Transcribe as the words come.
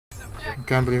I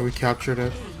can't believe we captured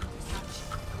it.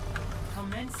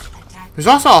 There's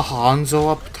also a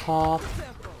Hanzo up top.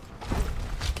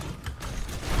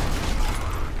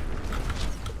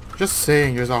 Just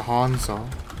saying, there's a Hanzo.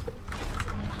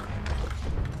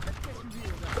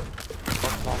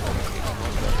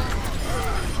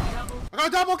 I got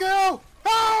a double kill!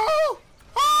 Oh!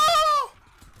 Oh!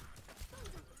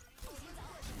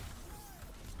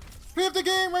 We have the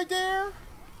game right there!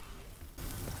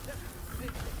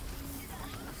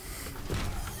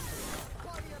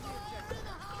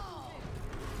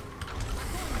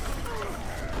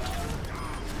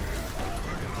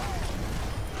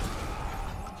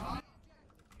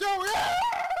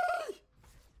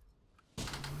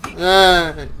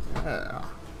 Yeah.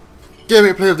 Give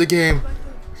me play of the game.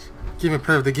 Give me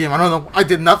play of the game. I don't know. I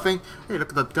did nothing. Hey, look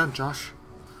at that gun, Josh.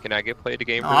 Can I get play of the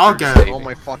game? I'll get it. Oh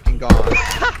my fucking god.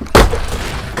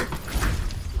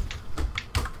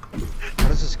 How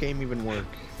does this game even work?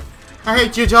 I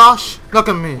hate you, Josh. Look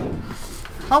at me.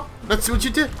 Oh, that's what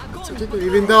you did. That's what you did.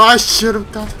 Even though I should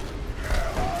have got.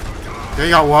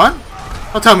 They got one?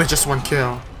 Don't tell me it's just one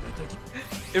kill.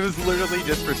 It was literally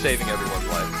just for saving everyone's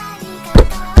life.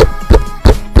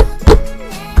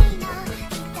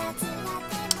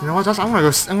 You know what, Josh? I'm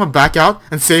gonna back out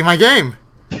and save my game.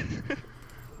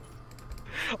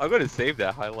 I'm gonna save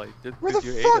that highlight just Where because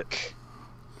the you fuck? hate it.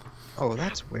 Oh,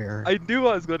 that's where. I knew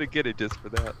I was gonna get it just for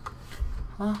that.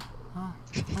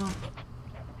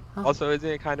 Also, isn't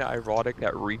it kind of ironic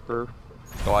that Reaper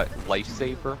got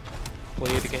Lifesaver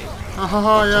play of the game?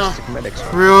 Oh yeah. Medics.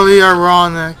 Really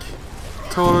ironic.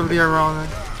 Totally ironic.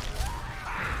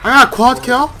 I got a quad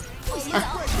kill.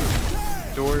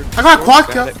 I got a quad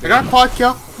kill. I got a quad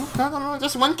kill. No,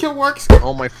 just one kill works.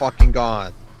 Oh my fucking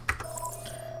god.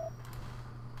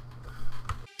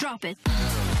 Drop it.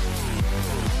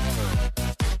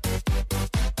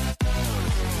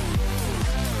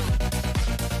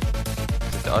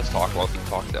 It does talk while he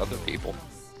talks to other people.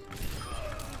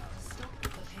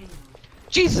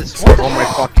 Jesus! What? Oh my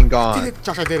fucking god. Did it.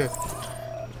 Josh, I did it.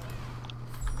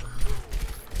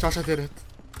 Josh, I did it.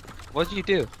 What did you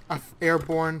do? An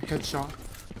airborne headshot.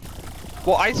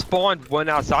 Well, I spawned one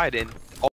outside and